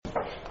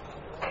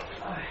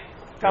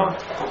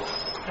God,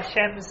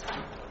 Hashem's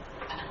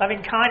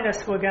loving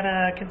kindness, we're going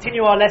to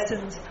continue our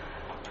lessons,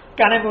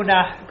 Gan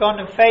Emuna, God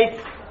of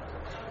Faith,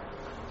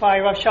 by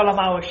Rav Shalom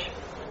Arush.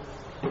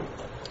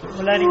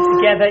 We're learning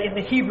together in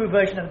the Hebrew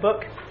version of the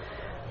book.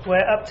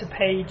 We're up to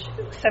page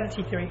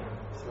 73.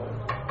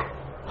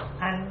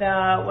 And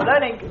we're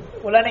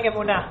learning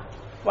Emuna.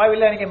 Why are we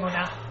learning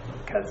Emuna?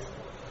 Because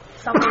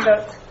something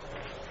that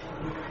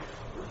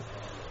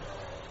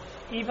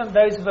even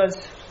those of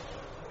us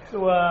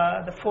who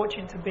are the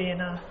fortune to be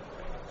in a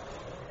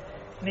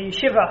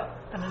yeshiva,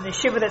 and in the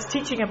yeshiva that's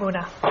teaching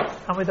Emuna,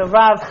 and with a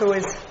Rav who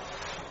is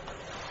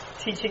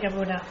teaching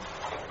Emuna,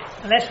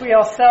 unless we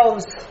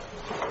ourselves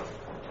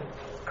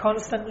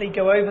constantly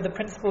go over the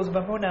principles of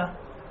Emuna,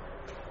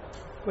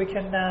 we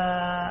can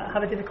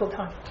have a difficult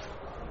time.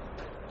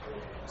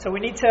 So we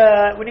need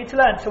to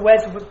learn. So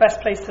where's the best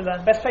place to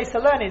learn? Best place to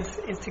learn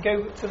is to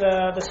go to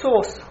the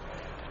source,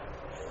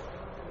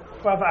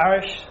 Rav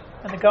Arush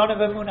and the Garden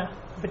of Emuna,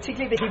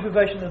 particularly the Hebrew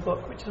version of the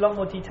book, which is a lot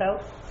more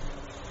detailed.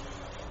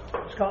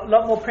 It's got a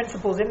lot more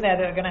principles in there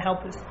that are going to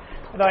help us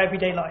with our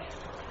everyday life.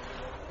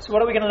 So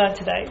what are we going to learn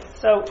today?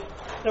 So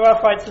the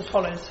Rav writes as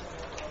follows: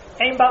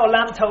 Ein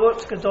ba'olam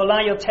ta'ut gedola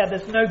yoter.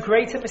 There's no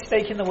greater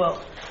mistake in the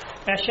world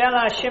than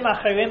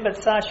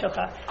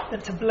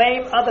to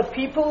blame other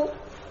people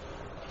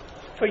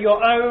for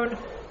your own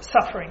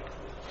suffering.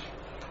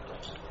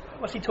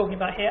 What's he talking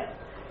about here?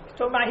 He's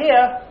talking about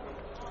here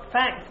the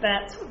fact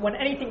that when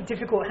anything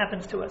difficult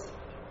happens to us,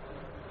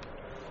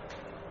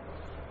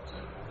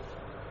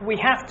 we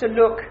have to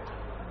look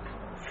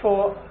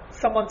for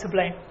someone to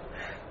blame.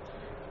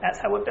 That's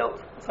how we're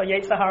built. That's our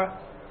Yetzer Hara.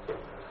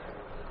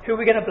 Who are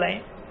we going to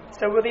blame?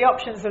 So with the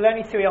options, there are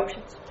only three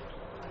options.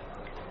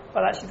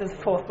 Well, actually there's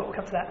a fourth, but we'll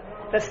come to that.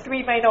 There's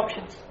three main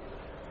options.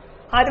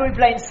 Either we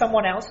blame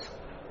someone else.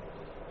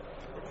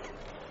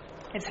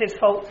 It's his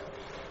fault.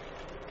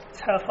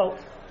 It's her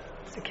fault.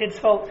 It's the kid's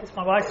fault. It's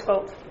my wife's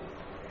fault.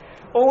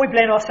 Or we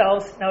blame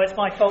ourselves. No, it's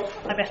my fault.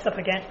 I messed up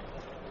again.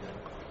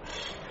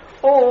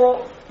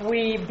 Or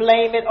we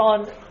blame it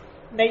on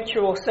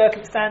nature or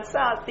circumstance.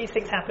 These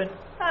things happen.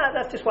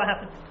 That's just what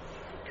happened.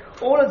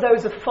 All of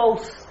those are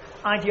false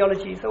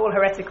ideologies. They're all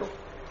heretical.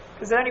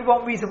 Because there's only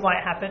one reason why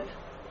it happened.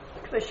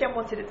 Because Hashem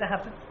wanted it to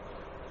happen.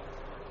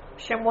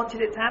 Hashem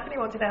wanted it to happen. He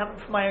wanted it to happen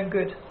for my own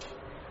good.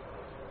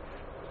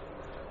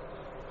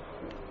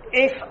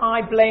 If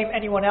I blame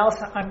anyone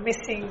else, I'm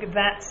missing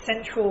that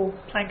central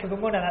plank of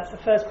Emuna. That's the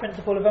first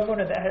principle of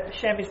Emuna, that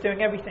Hashem is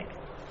doing everything.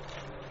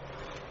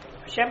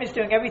 Hashem is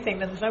doing everything,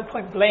 then there's no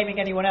point blaming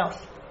anyone else.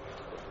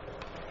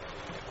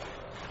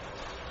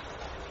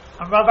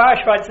 And Rav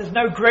Arush writes, there's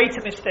no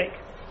greater mistake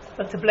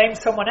than to blame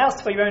someone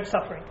else for your own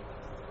suffering.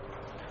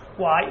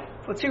 Why?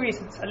 For two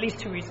reasons, at least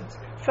two reasons.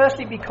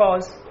 Firstly,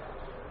 because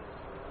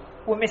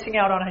we're missing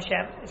out on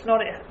Hashem. It's not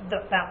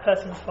that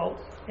person's fault,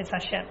 it's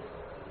Hashem.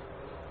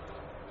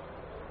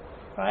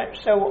 Right?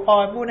 So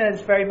our Emuna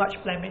is very much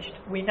blemished.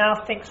 We now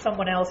think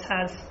someone else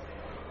has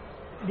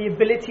the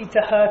ability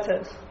to hurt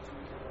us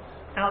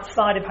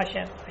outside of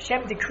Hashem.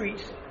 Hashem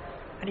decrees,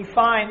 and He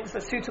finds a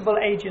suitable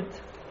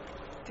agent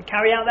to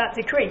carry out that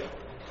decree.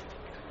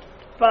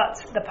 But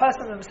the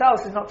person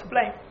themselves is not to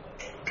blame.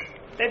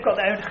 They've got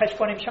their own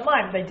cheshbonim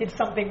shamayim. They did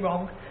something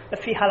wrong, the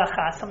fi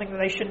halacha, something that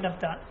they shouldn't have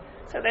done.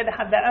 So they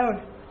had their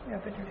own.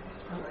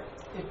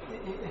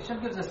 If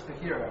Hashem gives us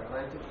behira,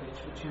 right,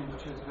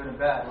 which is good and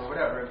bad or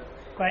whatever.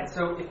 Right.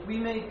 So if we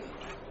make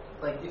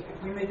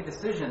a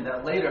decision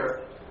that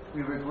later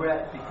we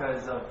regret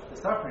because of the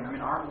suffering, I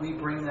mean, aren't we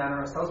bringing that on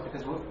ourselves?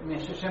 Because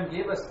Hashem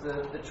gave us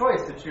the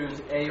choice to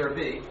choose A or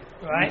B.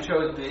 Right. We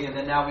chose B, and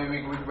then now we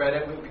regret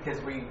it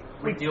because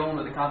we're dealing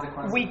with the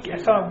consequences.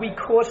 We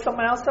caused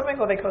someone else something,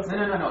 or they caused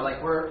something? No.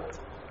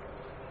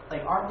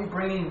 Aren't we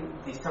bringing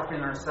the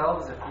suffering on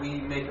ourselves if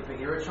we make a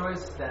behira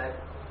choice that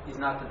is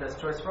not the best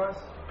choice for us?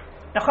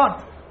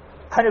 Nachon,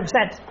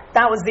 100%.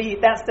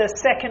 That's the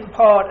second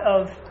part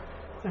of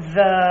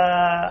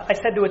I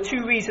said there were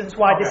two reasons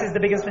why this is the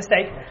biggest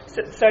mistake.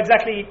 So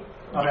exactly,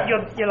 okay.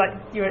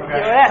 You're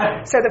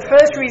there. So the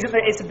first reason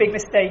that it's a big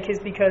mistake is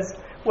because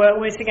we're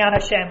missing out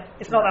Hashem.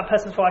 It's not that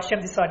person's fault.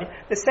 Hashem decided.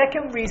 The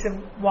second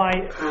reason why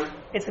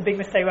it's a big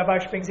mistake Rav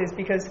Arush brings is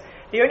because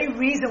the only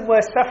reason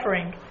we're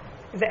suffering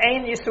is the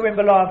Ein Yisurim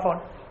B'lo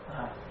Avon.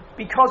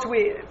 Because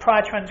we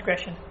prior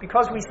transgression,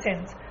 because we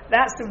sinned.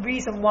 That's the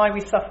reason why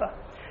we suffer.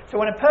 So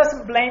when a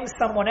person blames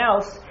someone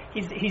else,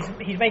 he's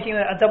making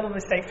a double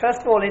mistake.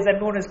 First of all, his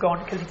Emunah is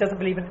gone because he doesn't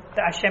believe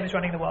that Hashem is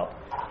running the world.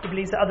 He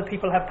believes that other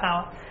people have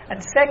power.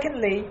 And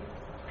secondly,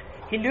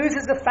 he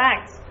loses the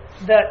fact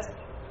that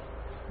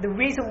the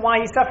reason why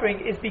he's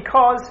suffering is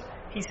because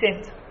he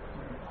sinned.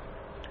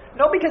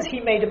 Not because he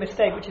made a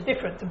mistake, which is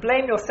different. To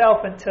blame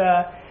yourself and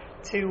to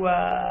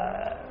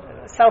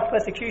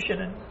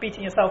self-persecution and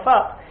beating yourself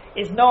up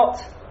is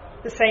not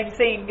the same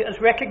thing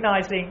as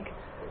recognizing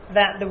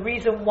that the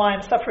reason why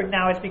I'm suffering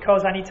now is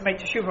because I need to make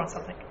teshuvah on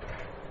something.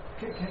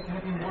 Can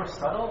it be more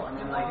subtle? I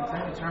mean,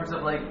 in terms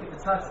of if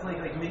it's not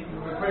you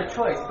regret a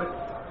choice, but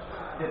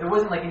if there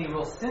wasn't any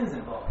real sins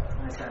involved,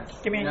 in a sense.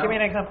 Give me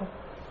an example.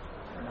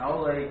 you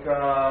know, like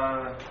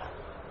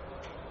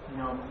you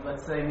know,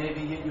 let's say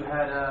maybe you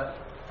had a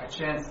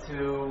chance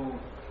to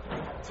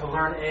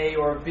learn A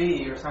or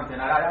B or something.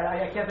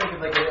 I can't think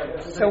of like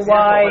a so example,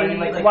 why but I mean,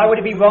 like why would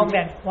it be wrong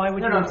then? Why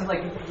would no, you? I'm saying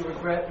like you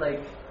regret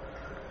like.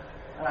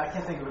 I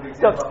can't think of an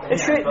So example.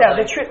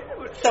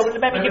 so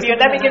let me give you an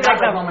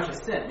example. Much a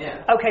sin,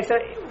 yeah. Okay, so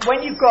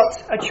when you've got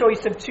a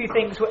choice of two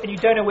things and you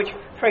don't know which,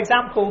 for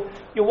example,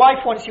 your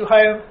wife wants you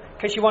home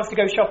because she wants to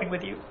go shopping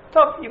with you.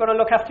 So you've got to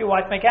look after your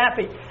wife, make her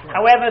happy. Yeah.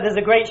 However, there's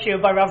a great shield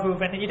by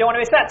Ruven, and you don't want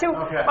to miss that too,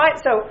 right?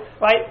 So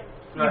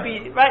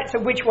so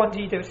which one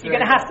do you do? So you're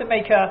going to have to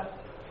make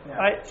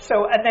right.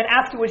 So and then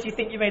afterwards, you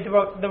think you made the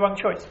wrong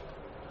choice.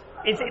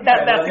 That's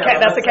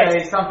the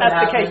case. That's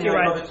the case. You're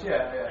right.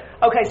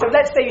 Okay, so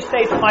let's say you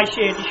stayed for my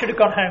shield. You should have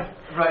gone home.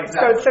 Right.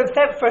 Exactly. So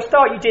for a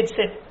start, you did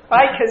sin,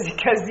 right?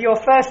 Because your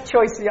first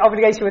choice, the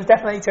obligation was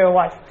definitely to a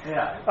wife.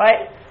 Yeah.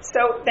 Right.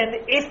 So then,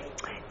 if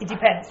it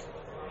depends,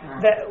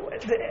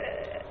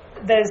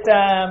 there's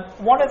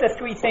one of the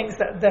three things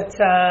that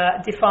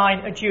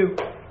define a Jew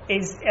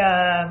is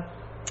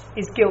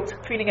guilt,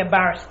 feeling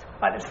embarrassed.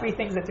 Right. There's three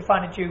things that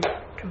define a Jew: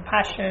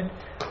 compassion,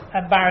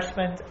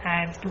 embarrassment,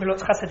 and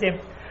gemilut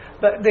chasadim.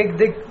 But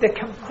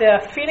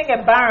the feeling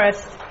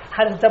embarrassed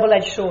has a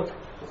double-edged sword,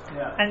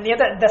 and the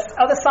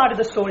other side of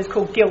the sword is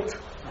called guilt,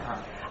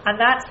 and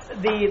that's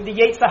the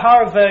Yetzer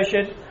Hara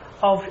version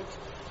of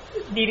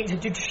needing to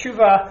do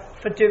teshuvah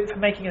for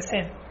making a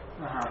sin.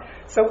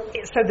 So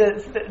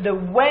the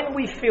when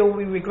we feel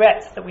we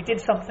regret that we did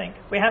something,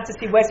 we have to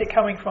see where's it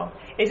coming from.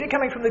 Is it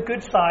coming from the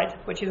good side,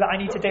 which is that I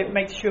need to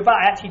make teshuvah,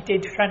 I actually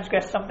did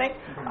transgress something,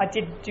 I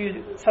did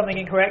do something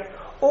incorrect,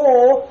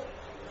 or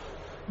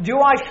do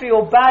I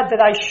feel bad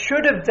that I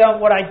should have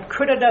done what I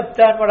couldn't have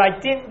done, what I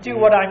didn't do,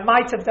 what I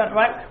might have done,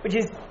 right? Which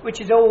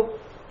is all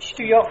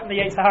shtuyot from the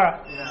Yetzer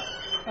Hara,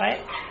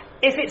 right?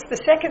 If it's the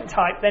second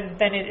type, then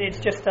it's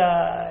just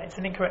it's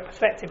an incorrect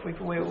perspective.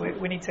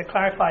 We need to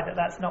clarify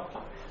that's not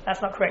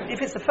correct.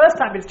 If it's the first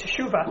time, it's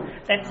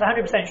teshuvah, then it's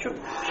 100%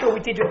 sure we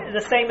did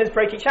the same as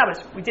breaking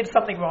Shabbos. We did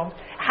something wrong.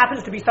 It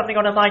happens to be something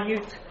on a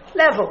minute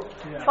level.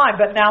 Fine,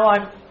 but now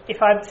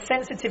if I'm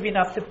sensitive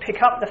enough to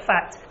pick up the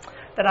fact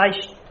that I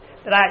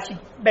actually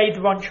made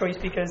the wrong choice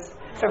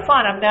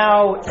fine, I'm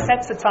now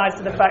sensitized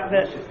to the fact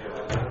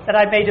that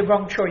I made a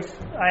wrong choice.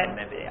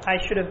 I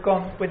should have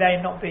gone with A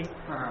and not B.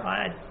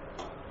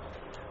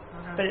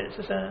 But it's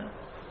just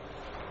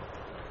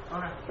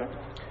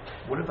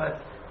What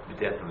about the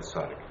death of a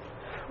tzaddik?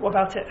 What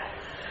about it?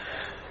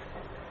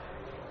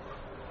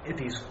 If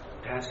he's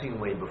passing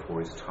away before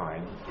his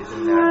time,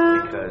 isn't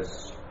that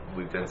because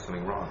we've done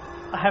something wrong?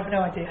 I have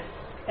no idea.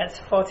 That's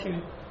far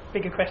too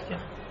big a question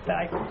that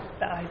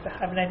I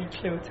haven't any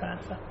clue to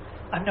answer.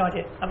 I have no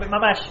idea. I mean,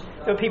 mamash,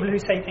 there are people who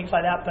say things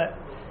like that, but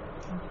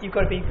you've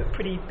got to be a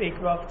pretty big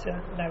Rav to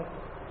know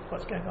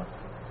what's going on.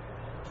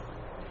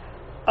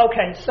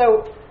 Okay,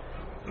 so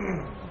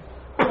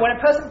when a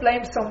person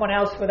blames someone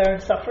else for their own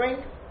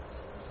suffering,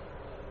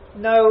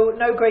 no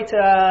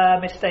greater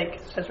mistake,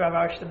 says Rav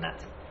Arush, than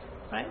that,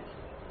 right?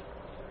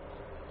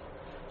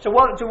 So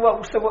what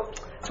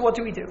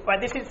do we do? Right,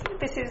 this is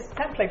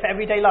template for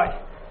everyday life.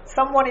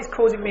 Someone is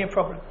causing me a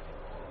problem.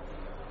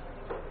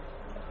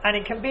 And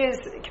it can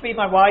be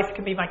my wife, it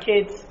can be my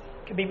kids,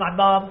 it can be my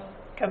mom,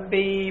 it can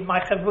be my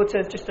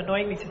chavruta just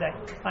annoying me today.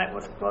 Right?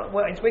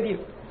 What is with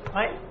you?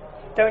 Right?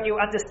 Don't you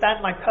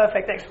understand my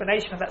perfect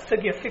explanation of that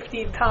sugya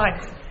 15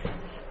 times?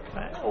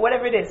 Right? Or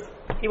whatever it is.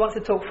 He wants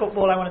to talk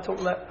football, I want to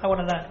learn.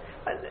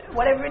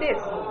 Whatever it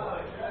is.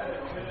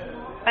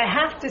 I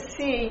have to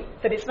see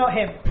that it's not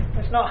him,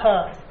 it's not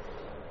her.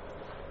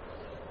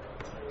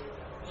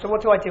 So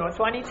what do?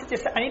 So I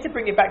need to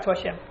bring it back to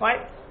Hashem,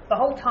 right? The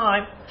whole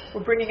time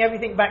we're bringing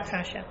everything back to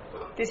Hashem.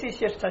 This is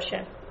just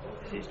Hashem.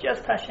 This is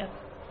just Hashem.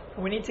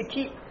 And we need to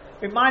keep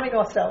reminding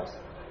ourselves.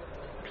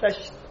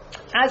 Because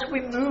as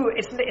we move,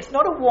 it's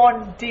not a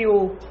one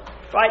deal,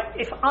 right?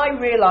 If I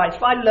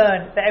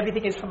learn that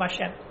everything is from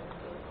Hashem,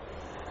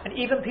 and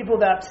even people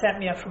that upset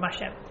me are from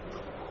Hashem,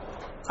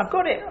 I've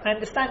got it. I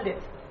understand it,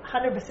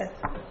 100%.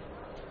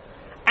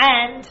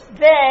 And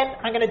then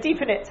I'm going to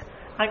deepen it.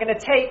 I'm going to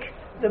take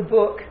the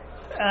book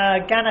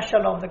Gan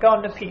HaShalom, the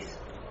Garden of Peace,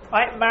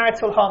 right?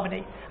 Marital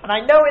harmony. And I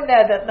know in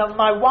there that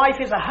my wife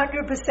is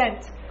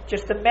 100%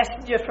 just a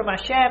messenger from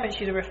Hashem, and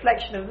she's a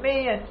reflection of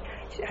me, and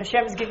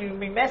Hashem's giving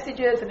me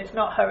messages, and it's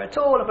not her at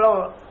all, and blah,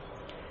 blah, blah.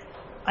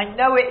 I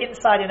know it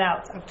inside and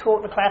out. I've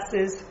taught the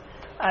classes,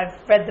 I've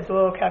read the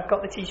book, I've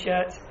got the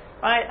t-shirts,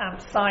 right? I'm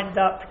signed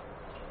up,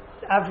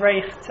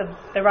 Avreich to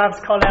the Rav's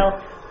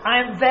Kollel. I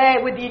am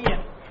there with the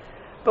Indian.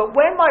 But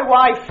when my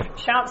wife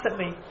shouts at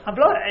me, I'm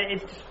blown.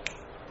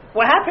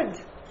 What happened?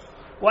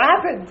 What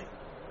happened?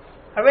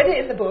 I read it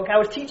in the book. I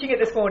was teaching it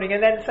this morning,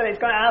 and then so it's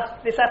gone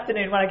out this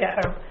afternoon when I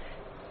get home.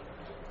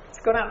 It's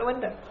gone out the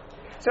window.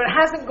 So it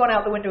hasn't gone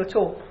out the window at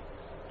all.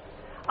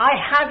 I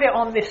have it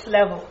on this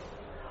level.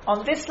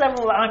 On this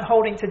level that I'm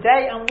holding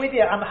today, I'm with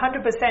you. I'm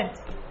 100%.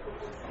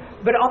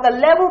 But on the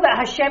level that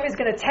Hashem is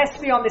going to test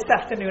me on this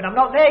afternoon, I'm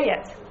not there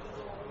yet.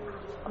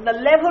 On the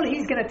level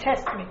He's going to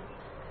test me,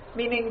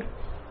 meaning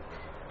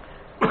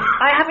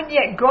I haven't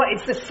yet got.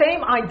 It's the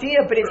same idea,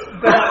 but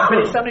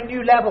it's on a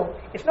new level.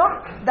 It's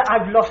not that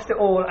I've lost it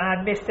all and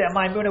I missed it and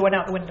my Emuna went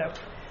out the window.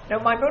 No,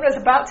 my Emuna is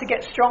about to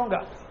get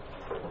stronger.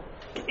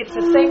 It's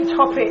the same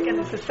topic and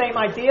it's the same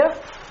idea,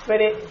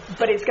 but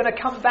it's going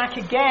to come back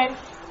again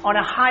on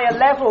a higher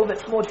level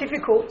that's more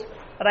difficult.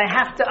 But I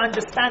have to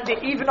understand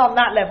it even on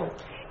that level,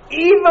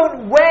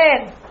 even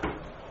when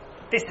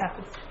this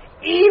happens,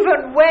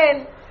 even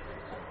when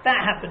that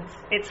happens.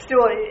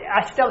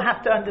 I still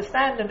have to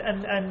understand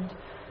and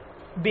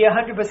be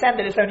 100% that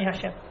it's only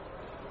Hashem.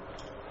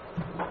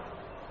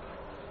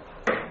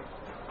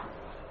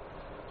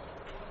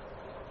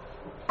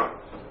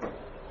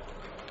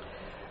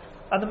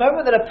 At the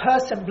moment that a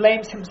person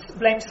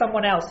blames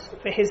someone else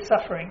for his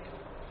suffering,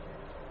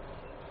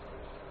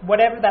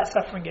 whatever that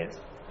suffering is,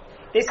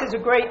 this is a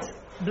great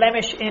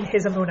blemish in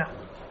his Emuna.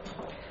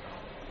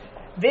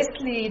 This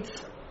leads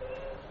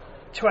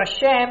to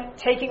Hashem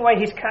taking away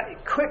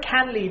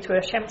can lead to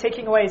Hashem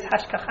taking away his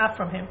hashkacha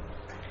from him,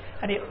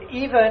 and it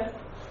even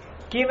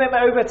give him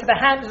over to the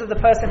hands of the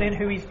person in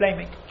who he's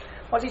blaming.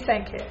 What's he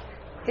saying here?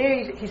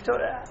 Here he's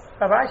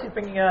Rav is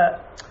bringing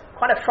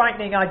quite a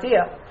frightening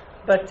idea,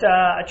 but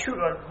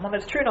one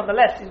that's true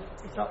nonetheless.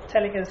 He's not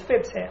telling us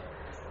fibs here,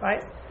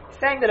 right? He's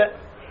saying that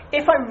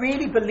if I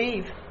really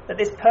believe that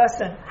this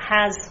person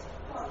has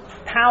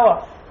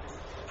power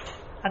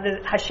and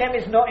that Hashem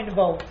is not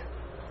involved,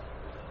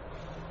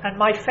 and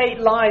my fate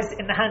lies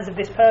in the hands of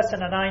this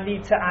person, and I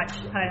need to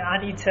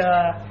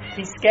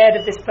be scared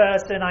of this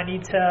person. I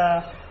need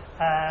to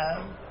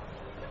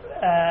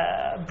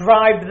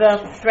bribe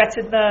them,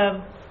 threaten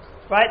them,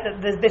 right?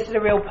 That this is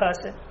a real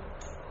person.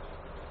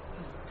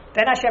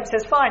 Then Hashem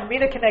says, "Fine,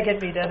 mida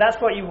keneged mida. That's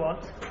what you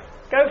want.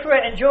 Go for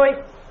it.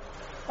 Enjoy.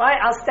 Right?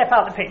 I'll step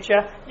out the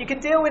picture. You can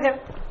deal with him.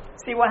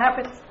 See what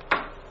happens."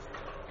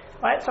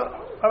 Right? So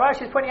Rav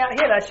is pointing out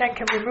here that Hashem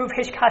can remove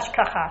his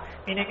hashkacha,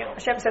 meaning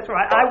Hashem says,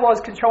 "Right, I was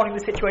controlling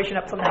the situation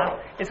up till now.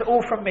 It's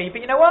all from me.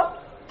 But you know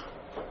what?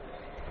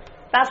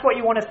 That's what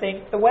you want to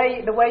think. The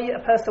way a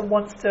person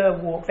wants to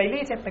walk, they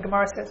lead him." The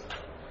Gemara says,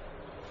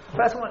 "The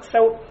person wants."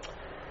 So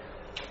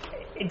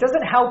it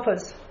doesn't help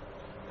us.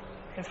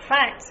 In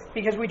fact,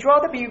 because we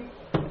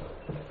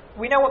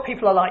know what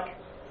people are like,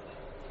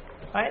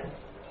 right?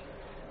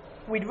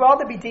 We'd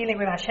rather be dealing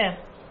with Hashem,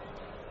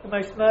 the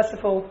most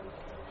merciful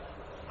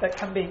that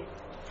can be,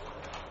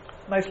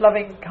 most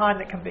loving, kind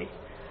that can be,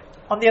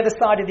 on the other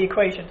side of the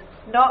equation,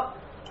 not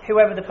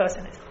whoever the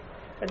person is.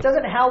 It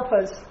doesn't help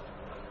us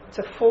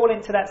to fall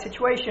into that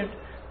situation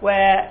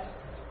where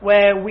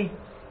we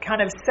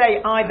kind of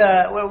say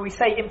where we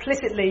say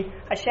implicitly,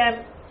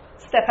 Hashem,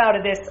 step out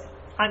of this,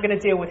 I'm going to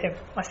deal with him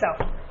myself.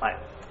 Right?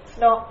 It's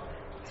not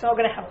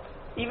going to help.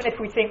 Even if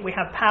we think we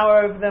have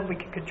power over them, we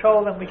can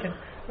control them, we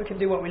can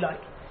do what we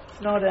like.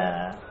 It's not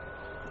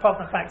apart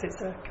from the fact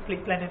it's a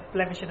complete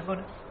blemish in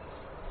Emuna.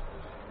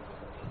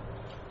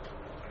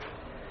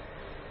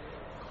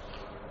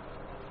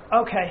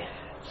 Okay,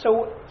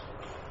 so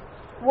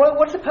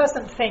what does a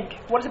person think?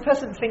 What is a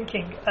person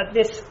thinking at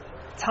this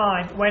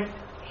time when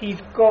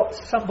he's got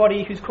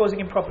somebody who's causing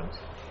him problems?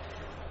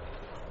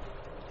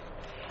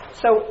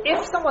 So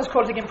if someone's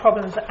causing him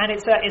problems and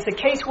it's a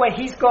case where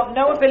he's got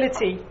no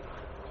ability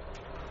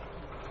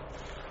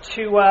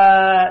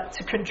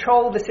to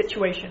control the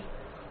situation,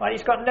 right?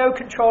 He's got no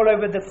control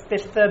over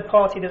this third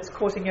party that's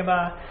causing him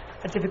a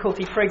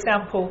difficulty. For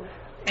example,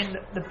 in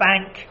the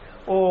bank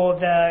or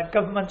the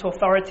government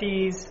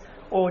authorities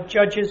or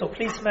judges or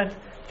policemen,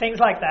 things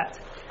like that.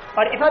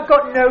 But if I've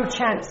got no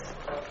chance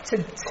to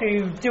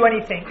do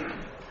anything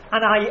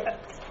and I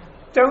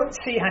don't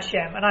see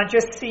Hashem and I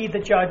just see the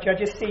judge, I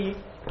just see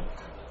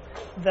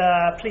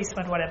the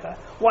policeman, whatever,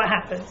 what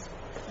happens?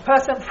 The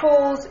person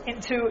falls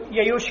into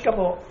Yayush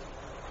Gamor.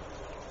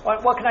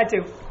 What can I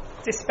do?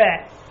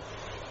 Despair.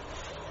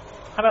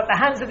 I'm at the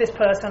hands of this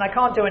person, I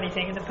can't do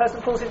anything, and the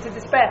person falls into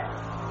despair.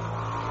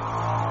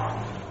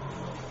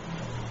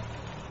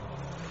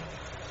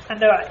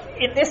 And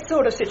in this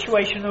sort of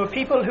situation, there are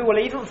people who will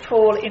even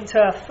fall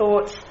into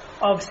thoughts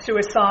of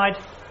suicide,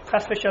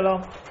 chas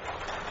v'shalom,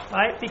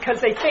 right? Because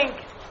they think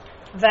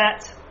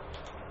that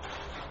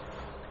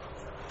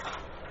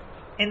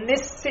in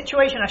this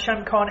situation,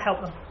 Hashem can't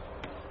help them.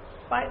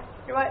 Right?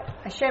 You're right.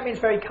 Hashem is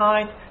very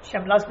kind.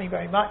 Hashem loves me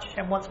very much.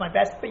 Hashem wants my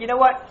best. But you know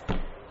what?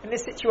 In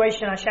this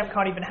situation, Hashem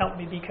can't even help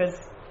me because,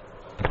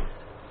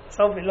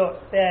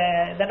 look,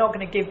 they're not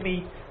going to give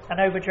me an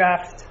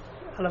overdraft,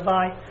 a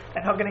Levi.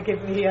 They're not going to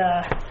give me,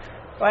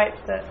 right?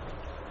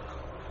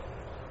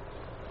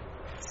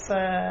 It's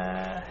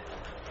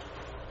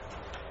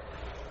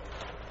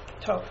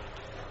tough.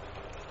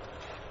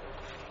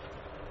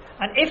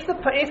 And if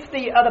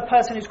the other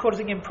person who's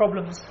causing him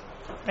problems,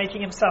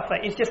 making him suffer,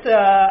 is just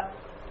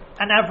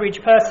an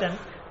average person,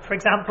 for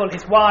example,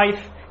 his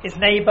wife, his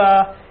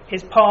neighbor,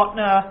 his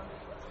partner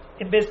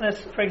in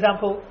business, for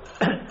example,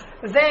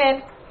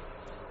 then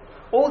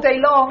all day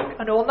long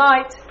and all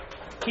night,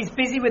 he's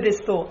busy with his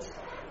thoughts,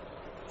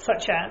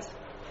 such as,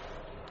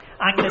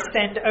 I'm going to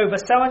send over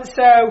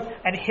so-and-so,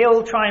 and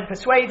he'll try and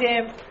persuade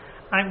him,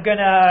 I'm going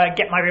to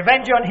get my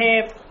revenge on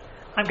him,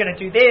 I'm going to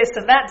do this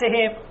and that to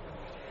him.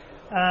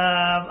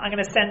 I'm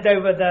going to send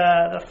over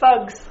the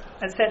thugs,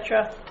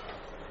 etc.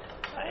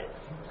 Right?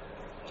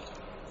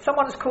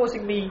 Someone's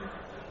causing me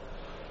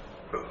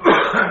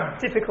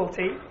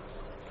difficulty.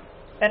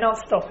 They're not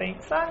stopping.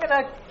 So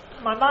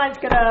my mind's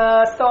going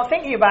to start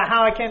thinking about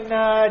how I can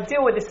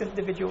deal with this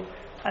individual.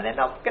 And they're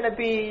not going to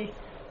be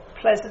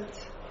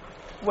pleasant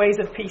ways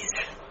of peace.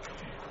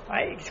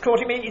 Right? He's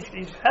causing me,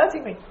 he's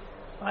hurting me.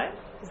 Right?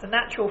 It's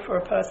natural for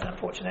a person,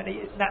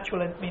 unfortunately.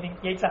 Natural meaning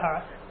Yetzer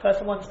Hara. A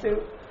person wants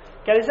to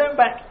get his own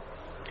back.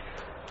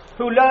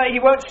 He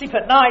won't sleep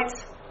at night.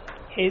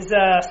 His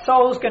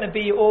soul's going to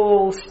be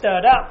all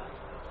stirred up.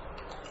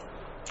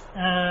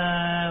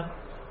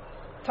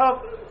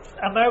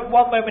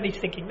 One moment he's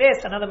thinking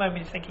this, another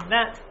moment he's thinking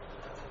that.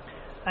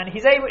 And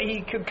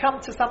he could come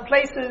to some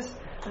places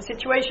and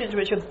situations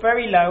which are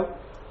very low.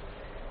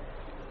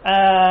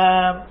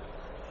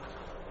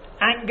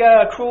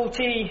 Anger,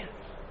 cruelty,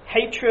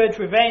 hatred,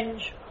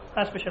 revenge,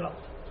 that's for shalom.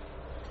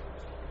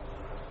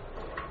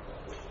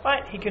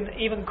 Right? He can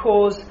even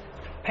cause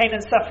pain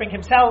and suffering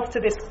himself to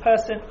this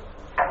person.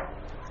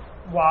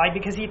 Why?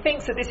 Because he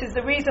thinks that this is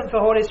the reason for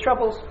all his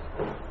troubles.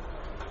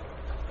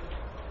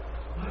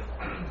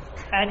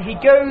 And he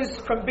goes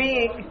from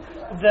being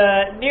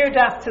the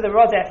Nirdaf to the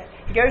Rodef.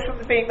 He goes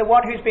from being the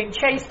one who's being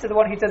chased to the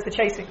one who does the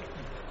chasing.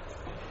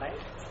 Right?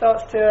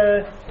 Starts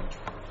to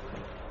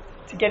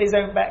get his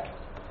own back.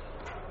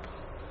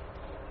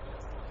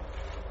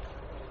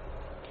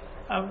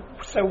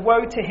 So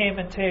woe to him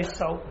and to his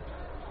soul.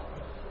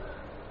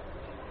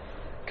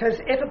 Because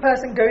if a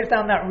person goes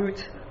down that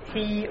route,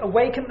 he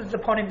awakens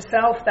upon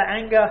himself the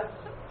anger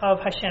of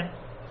Hashem.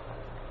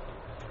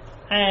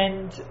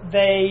 And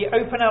they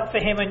open up for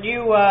him a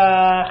new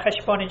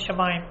cheshbon in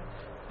Shemayim,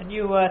 a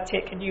new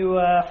tick, a new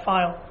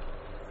file.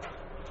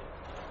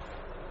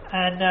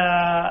 And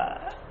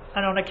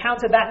on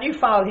account of that new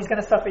file, he's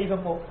going to suffer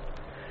even more.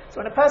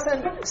 So when a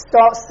person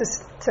starts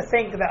to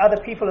think that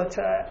other people are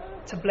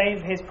to blame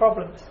for his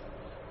problems,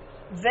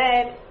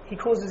 then he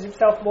causes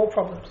himself more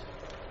problems.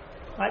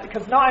 Right?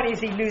 Because not only is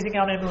he losing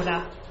on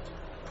Emunah,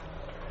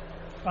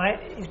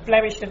 right? He's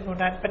blemished in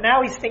Emunah, but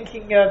now he's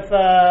thinking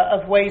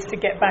of ways to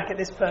get back at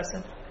this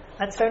person.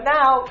 And so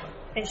now,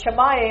 in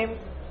Shemayim,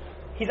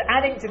 he's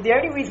adding to, the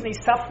only reason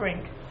he's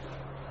suffering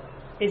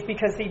is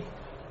because he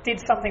did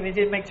something that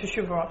didn't make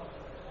teshuvah on.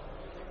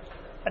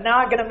 But now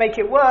I'm going to make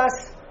it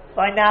worse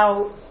by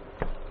now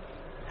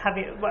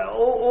having,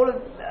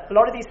 a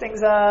lot of these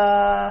things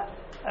are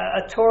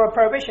Torah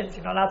prohibitions.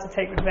 You're not allowed to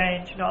take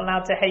revenge, you're not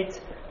allowed to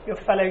hate your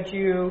fellow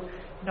Jew,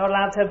 you're not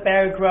allowed to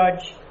bear a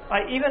grudge.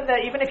 Right?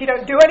 Even if you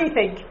don't do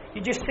anything,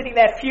 you're just sitting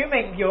there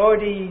fuming, you're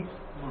already,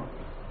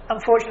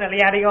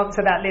 unfortunately, adding on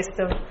to that list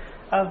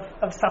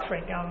of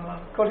suffering.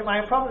 I'm causing my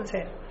own problems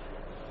here.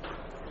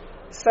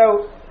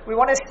 So we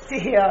want to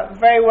steer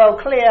very well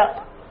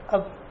clear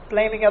of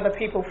blaming other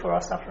people for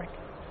our suffering.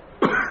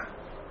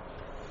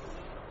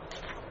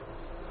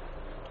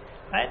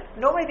 Right?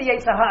 Normally the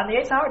Yetzer Hara, and the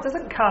Yetzer Hara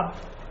doesn't come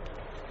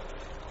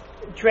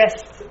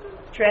dressed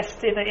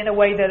in a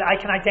way that I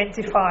can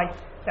identify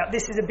that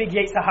this is a big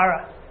Yetzer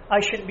Hara. I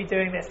shouldn't be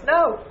doing this.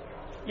 No,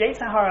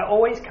 Yetzer Hara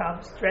always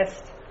comes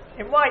dressed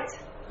in white.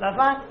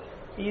 Lavan,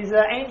 he's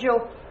an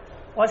angel.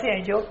 What's the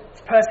angel?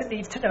 This person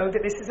needs to know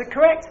that this is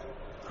correct.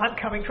 I'm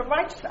coming from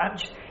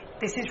righteousness.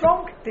 This is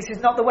wrong. This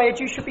is not the way a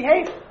Jew should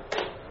behave.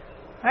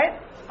 Right?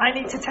 I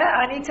need to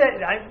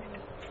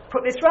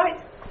put this right.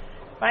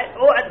 Right?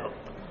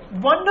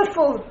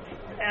 Wonderful.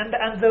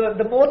 And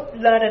the more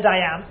learned I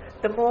am,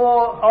 the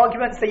more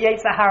arguments the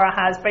Yetzer Hara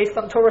has based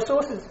on Torah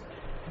sources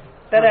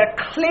that are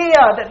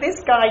clear that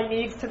this guy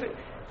needs to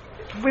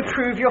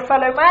reprove your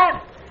fellow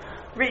man.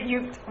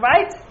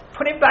 Right?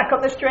 Put him back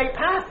on the straight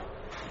path.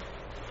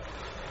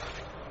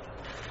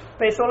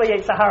 But it's all a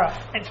Yetzer Hara.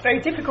 And it's very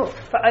difficult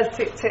for us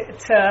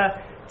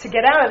to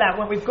get out of that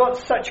when we've got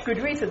such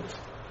good reasons.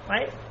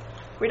 Right?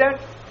 We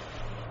don't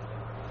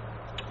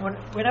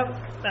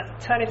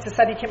turn into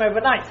Tzaddikim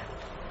overnight.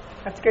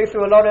 We have to go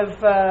through a lot of...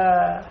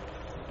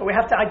 but we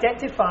have to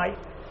identify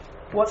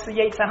what's the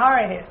Yetzer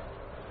Hara here.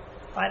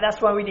 Right?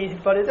 That's why we need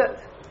Hidbodedut.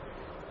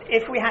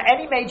 If we have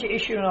any major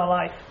issue in our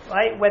life,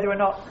 right, whether or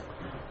not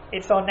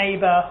it's our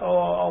neighbor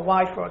or our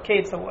wife or our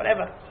kids or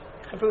whatever,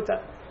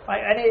 Chavruta,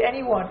 right,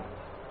 anyone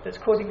that's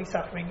causing me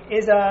suffering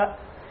is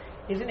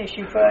an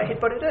issue for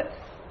Hidbodedut.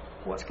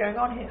 What's going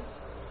on here?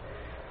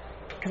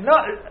 Because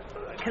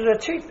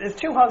there's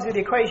two halves of the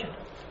equation.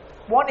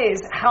 One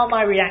is, how am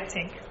I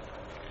reacting?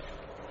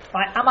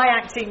 Right? Am I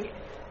acting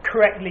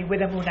correctly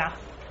with Emunah?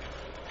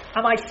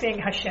 Am I seeing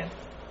Hashem?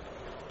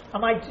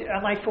 Am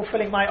I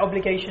fulfilling my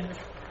obligations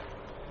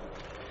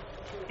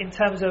in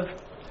terms of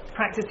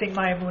practicing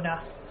my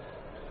Emunah?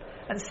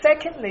 And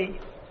secondly,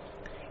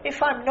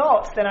 if I'm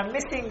not, then I'm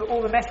missing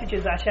all the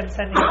messages that Hashem is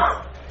sending me.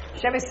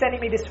 Hashem is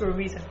sending me this for a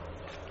reason.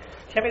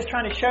 Hashem is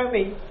trying to show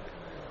me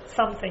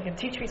something and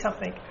teach me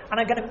something, and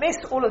I'm going to miss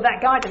all of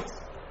that guidance.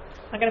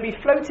 I'm going to be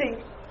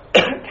floating,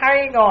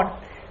 carrying on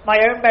my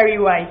own merry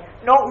way,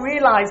 not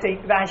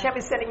realizing that Hashem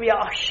is sending me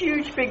a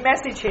huge big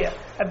message here,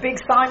 a big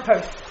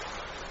signpost.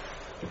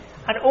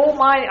 And all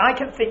I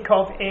can think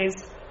of is,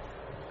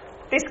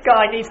 this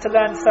guy needs to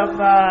learn some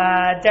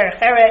derech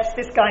eretz,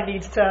 this guy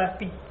needs to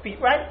be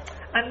right?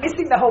 I'm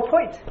missing the whole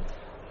point.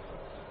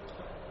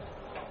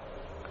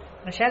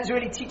 Hashem's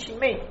really teaching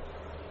me.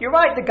 You're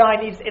right, the guy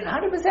needs,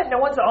 100%, no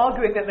one's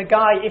arguing that the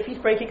guy, if he's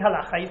breaking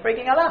halacha, he's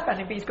breaking halacha,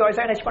 and if he's got his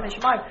own Heshbon and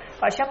Shemayim.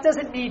 But Hashem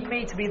doesn't need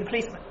me to be the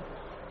policeman.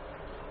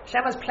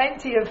 Hashem has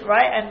plenty of,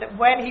 right, and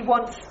when he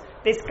wants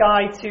this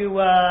guy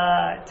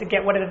to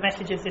get whatever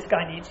messages this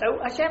guy needs, so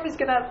Hashem is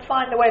going to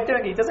find the way of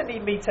doing it. He doesn't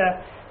need me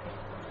to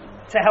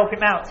help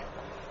him out,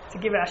 to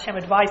give Hashem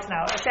advice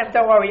now. Hashem,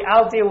 don't worry,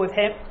 I'll deal with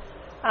him.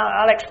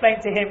 I'll explain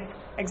to him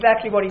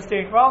exactly what he's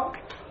doing wrong.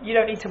 You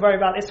don't need to worry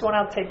about this one,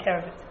 I'll take care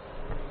of it.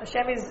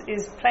 Hashem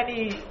is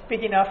plenty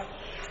big enough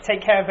to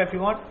take care of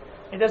everyone.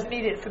 He doesn't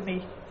need it from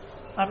me.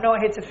 I'm not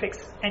here to fix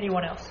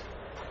anyone else.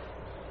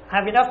 I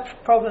have enough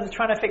problems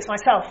trying to fix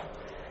myself.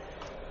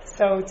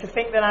 So to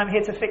think that I'm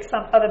here to fix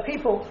some other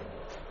people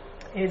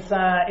is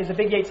a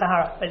big Yetzer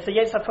Hara. It's a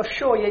Yetzer, for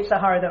sure, Yetzer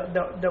Hara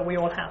that we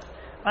all have.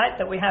 Right?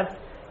 That we have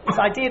this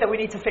idea that we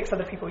need to fix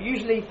other people.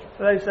 Usually,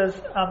 for those of us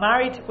who are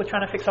married, we're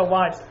trying to fix our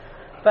wives.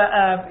 But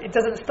it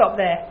doesn't stop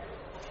there.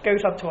 It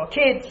goes on to our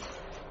kids,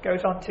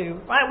 goes on to...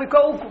 Right? We've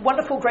got all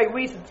wonderful, great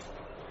reasons.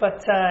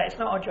 But it's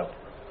not our job.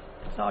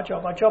 It's not our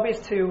job. Our job is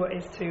to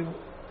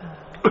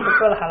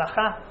fulfill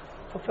halacha,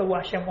 fulfill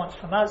what Hashem wants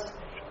from us.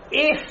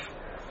 If,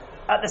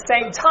 at the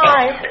same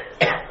time,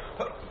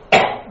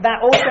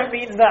 that also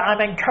means that I'm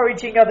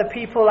encouraging other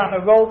people, I'm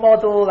a role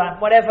model, I'm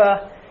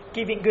whatever,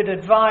 giving good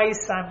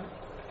advice,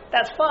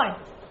 that's fine.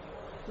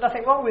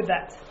 Nothing wrong with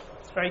that.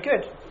 It's very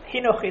good.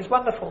 Hinuch is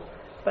wonderful.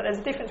 But there's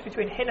a difference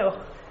between hinuch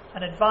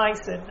and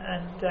advice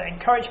and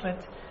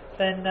encouragement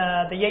than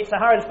the Yetzer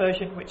Hara's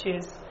version, which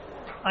is,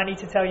 I need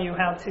to tell you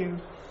how to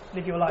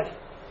live your life.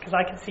 Because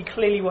I can see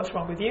clearly what's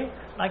wrong with you,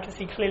 and I can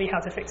see clearly how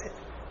to fix it.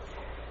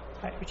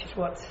 Right, which is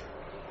what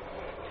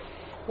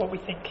we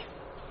think,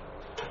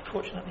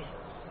 fortunately.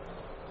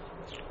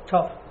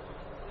 Tough.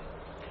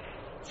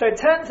 So it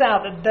turns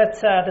out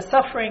that the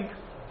suffering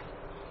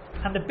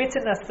and the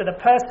bitterness that a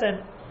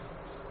person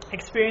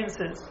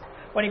experiences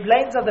when he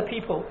blames other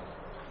people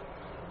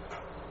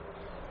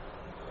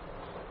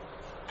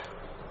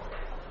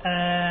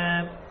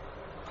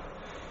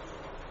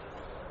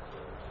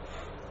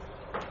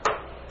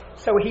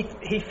so he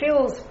can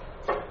feel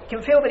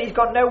that he's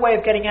got no way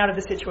of getting out of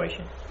the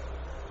situation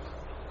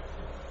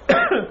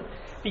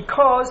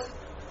because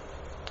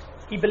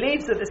he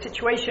believes that the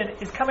situation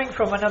is coming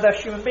from another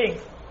human being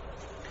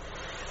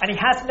and he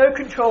has no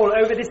control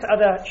over this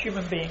other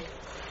human being.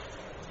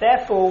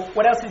 Therefore,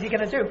 what else is he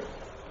going to do?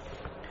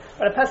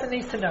 But a person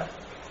needs to know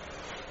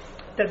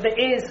that there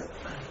is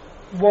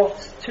what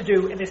to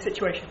do in this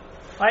situation.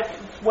 Right?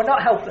 We're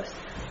not helpless.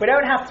 We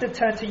don't have to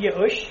turn to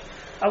Yush,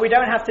 and we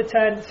don't have to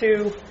turn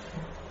to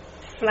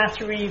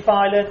flattery,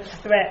 violence,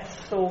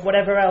 threats, or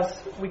whatever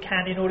else we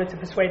can in order to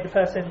persuade the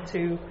person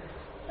to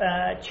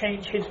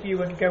change his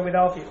view and go with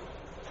our view.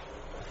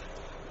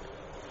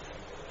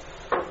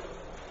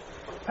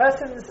 A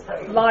person's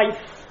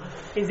life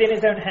is in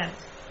his own hands,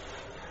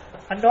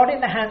 and not in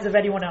the hands of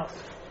anyone else.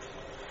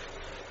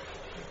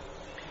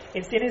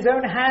 It's in his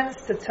own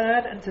hands to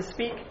turn and to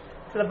speak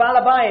to the Baal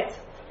Habayit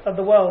of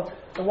the world,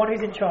 the one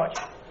who's in charge.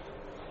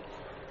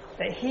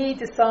 That he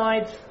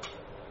decides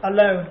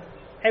alone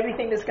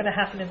everything that's going to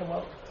happen in the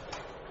world.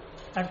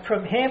 And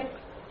from him,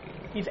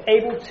 he's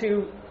able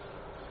to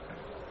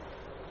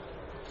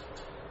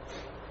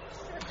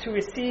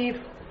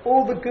receive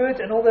all the good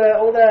and all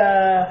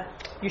the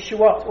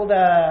Yeshuot, all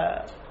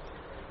the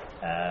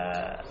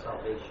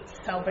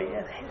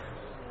salvation.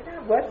 I don't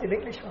have words in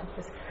English for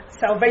this.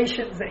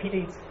 Salvations that he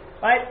needs,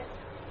 right?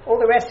 All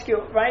the rescue,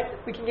 right?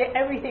 We can get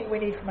everything we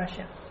need from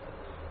Hashem.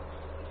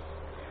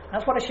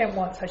 That's what Hashem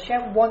wants.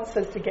 Hashem wants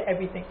us to get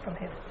everything from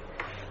Him.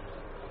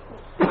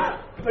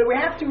 But we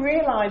have to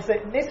realize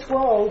that in this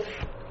world,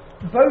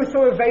 both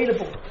are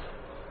available.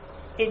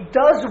 It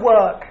does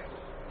work,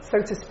 so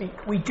to speak.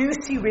 We do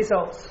see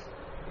results.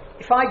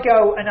 If I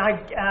go and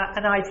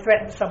I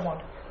threaten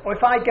someone, or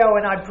if I go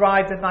and I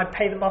bribe them, I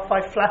pay them off,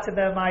 I flatter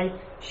them, I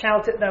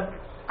shout at them,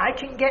 I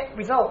can get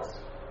results.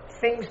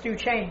 Things do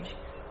change.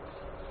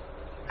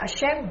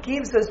 Hashem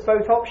gives us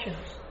both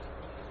options.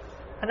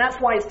 And that's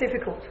why it's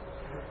difficult.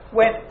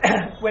 When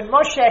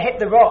Moshe hit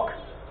the rock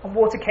and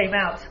water came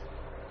out.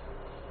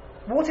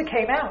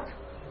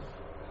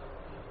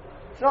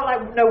 It's not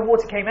like no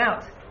water came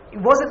out. He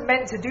wasn't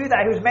meant to do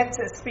that. He was meant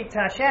to speak to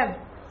Hashem.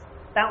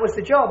 That was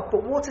the job.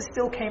 But water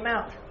still came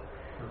out.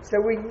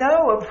 So we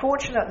know,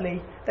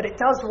 unfortunately, that it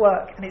does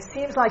work. And it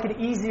seems like an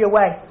easier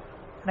way.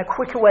 And a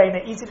quicker way. And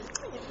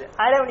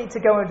I don't need to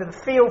go into the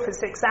field for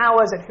 6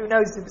 hours and who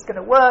knows if it's going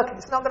to work and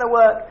it's not going to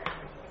work.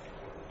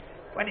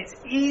 When it's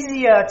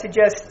easier to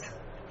just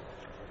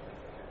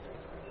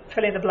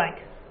fill in the blank.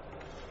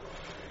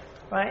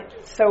 Right?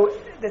 So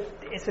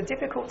it's a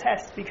difficult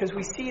test because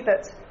we see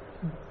that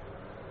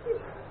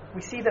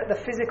the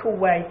physical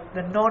way,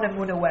 the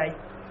non-Emuna way,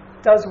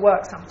 does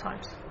work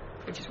sometimes,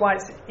 which is why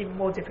it's even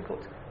more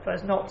difficult. for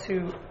us not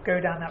to go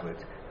down that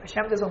route.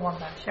 Hashem doesn't want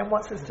that. Hashem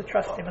wants us to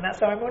trust Him, and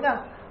that's our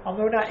Emunah. Our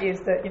Emunah is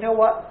that, you know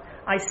what?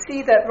 I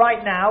see that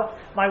right now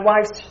my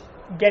wife's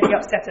getting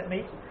upset at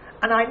me,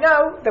 and I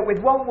know that with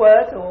one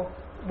word or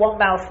one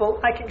mouthful,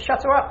 I can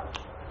shut her up.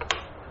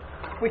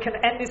 We can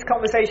end this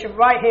conversation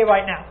right here,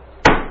 right now.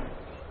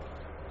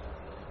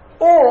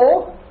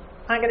 Or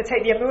I'm going to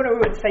take the Emunah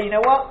route and say, you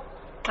know what?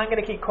 I'm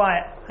going to keep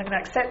quiet. I'm going to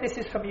accept this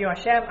is from you,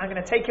 Hashem. I'm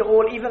going to take it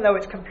all, even though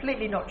it's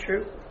completely not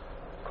true,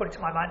 according to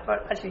my mind.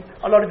 But actually,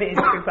 a lot of it is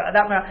true. But at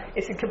that moment,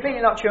 it's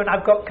completely not true, and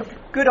I've got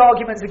good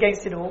arguments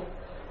against it all.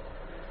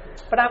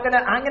 But I'm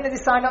going to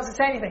decide not to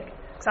say anything,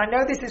 because I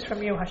know this is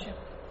from you, Hashem.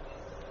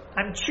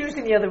 I'm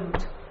choosing the other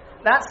route.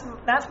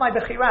 That's my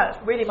bechira.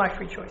 That's really my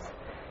free choice.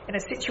 In a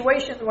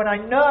situation when I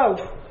know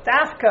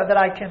dafka that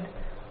I can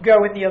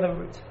go in the other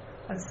route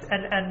and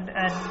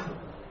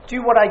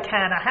do what I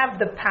can. I have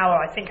the power.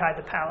 I think I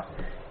have the power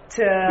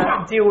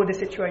to deal with the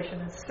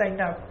situation and say,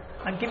 no,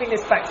 I'm giving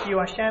this back to you,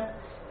 Hashem.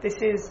 This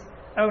is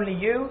only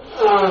you,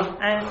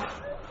 and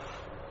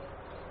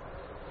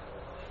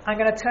I'm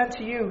going to turn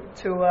to you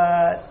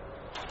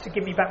to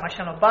give me back my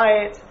shalom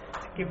bayit,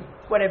 to give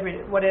whatever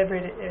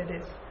it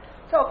is.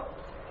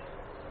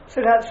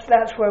 So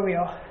that's where we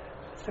are.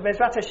 So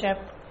Bezrat Hashem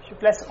should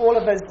bless all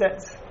of us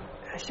that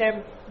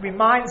Hashem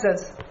reminds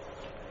us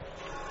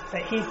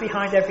that He's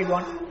behind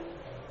everyone,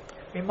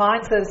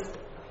 reminds us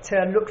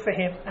to look for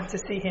Him and to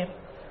see Him,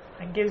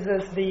 and gives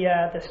us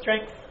the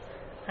strength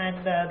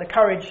and the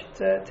courage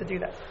to do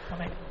that.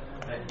 Amen.